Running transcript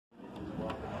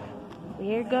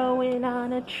We're going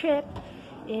on a trip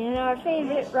in our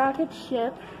favorite rocket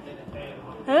ship.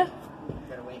 Huh?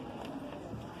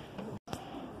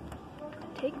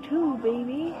 Take two,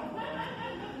 baby.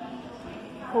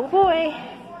 Oh boy.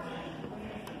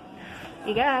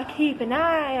 You gotta keep an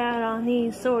eye out on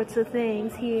these sorts of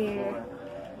things here.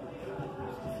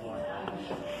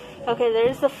 Okay,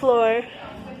 there's the floor.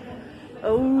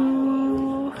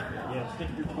 Oh. Yeah, stick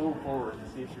your toe forward and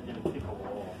see if you're gonna kick a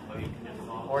wall.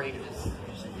 Or you can just do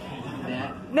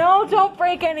that. No, don't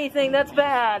break anything. That's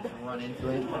bad. Run into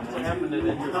it. What happened to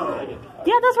that?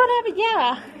 Yeah, that's what happened.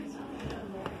 Yeah.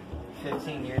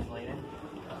 15 years later.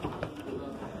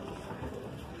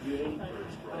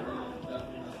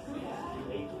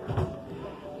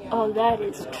 Oh, that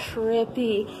is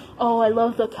trippy. Oh, I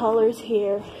love the colors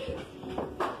here.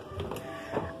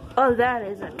 Oh, that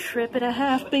is a trip and a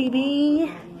half, baby.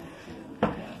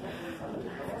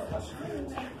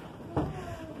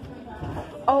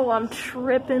 Oh, I'm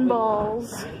tripping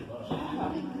balls.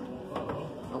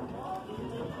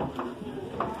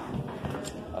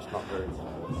 That's not very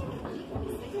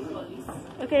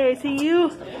Okay, I see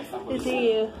you. I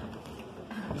see you.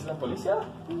 ¿Es la policía?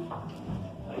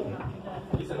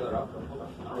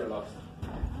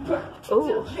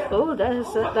 Oh,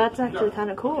 that's actually kind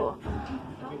of cool.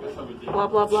 Blah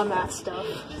blah blah math stuff.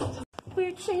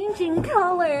 We're changing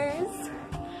colors.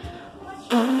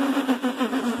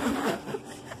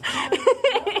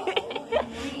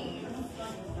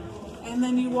 And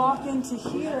then you walk into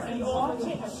here and watch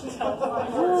it.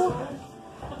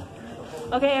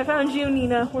 Okay, I found you,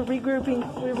 Nina. We're regrouping.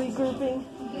 We're regrouping.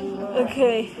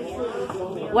 Okay.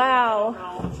 Wow.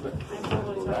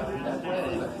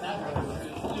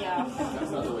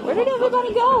 Where did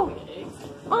everybody go?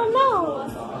 Oh no.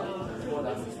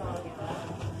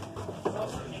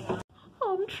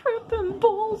 I'm tripping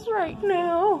balls right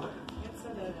now.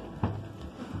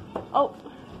 Oh,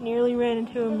 nearly ran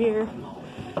into a mirror.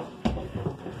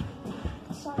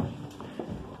 Sorry.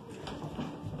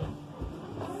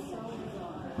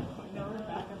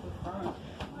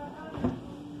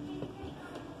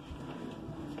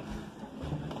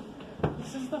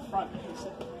 This is the front piece.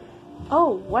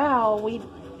 Oh wow,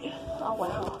 oh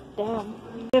wow, damn.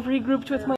 I've regrouped with my